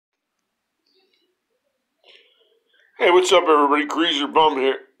Hey, what's up, everybody? Greaser Bum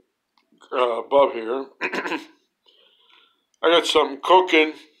here, Bub here. I got something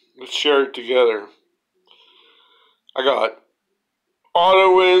cooking. Let's share it together. I got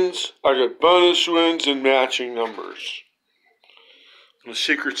auto wins, I got bonus wins, and matching numbers. The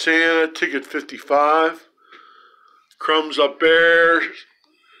Secret Santa, ticket 55. Crumbs up there,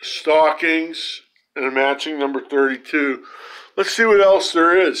 stockings, and a matching number 32. Let's see what else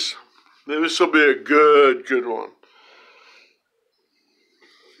there is. Maybe this will be a good one.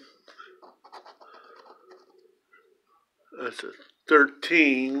 That's a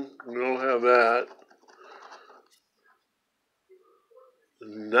 13. We don't have that.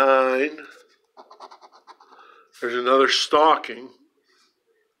 9. There's another stocking.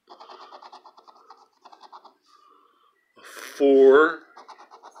 A 4.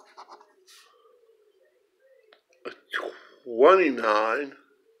 A 29.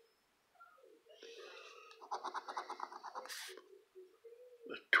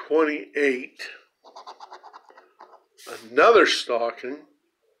 A 28. Another stocking.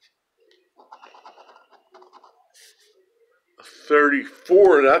 A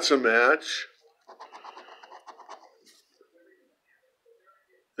 34, that's a match.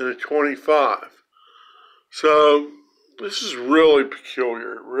 And a 25. So this is really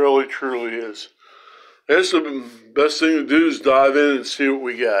peculiar. It really, truly is. I guess the best thing to do is dive in and see what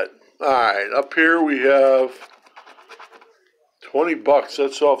we get. Alright, up here we have 20 bucks.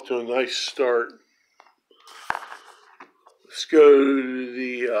 That's off to a nice start. Let's go to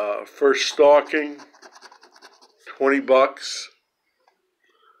the first stocking. 20 bucks.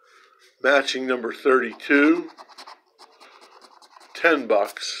 Matching number 32. 10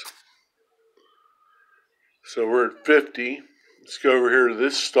 bucks. So we're at 50. Let's go over here to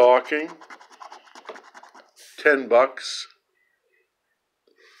this stocking. 10 bucks.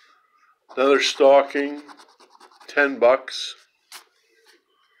 Another stocking. 10 bucks.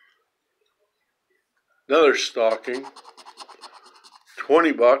 Another stocking.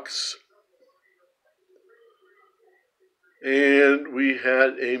 20 bucks. And we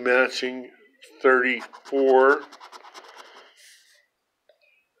had a matching 34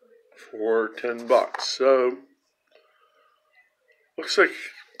 for 10 bucks. So looks like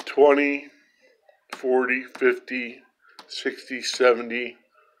 20, 40, 50, 60, 70,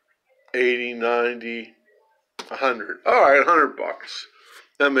 80, 90, 100. All right, 100 bucks.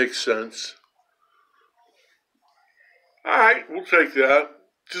 That makes sense. All right, we'll take that.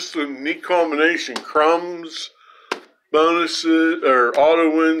 Just a neat combination. Crumbs, bonuses, or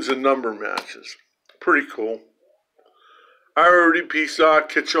auto wins, and number matches. Pretty cool. Alrighty, peace out.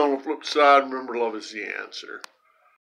 Catch you on the flip side. Remember, love is the answer.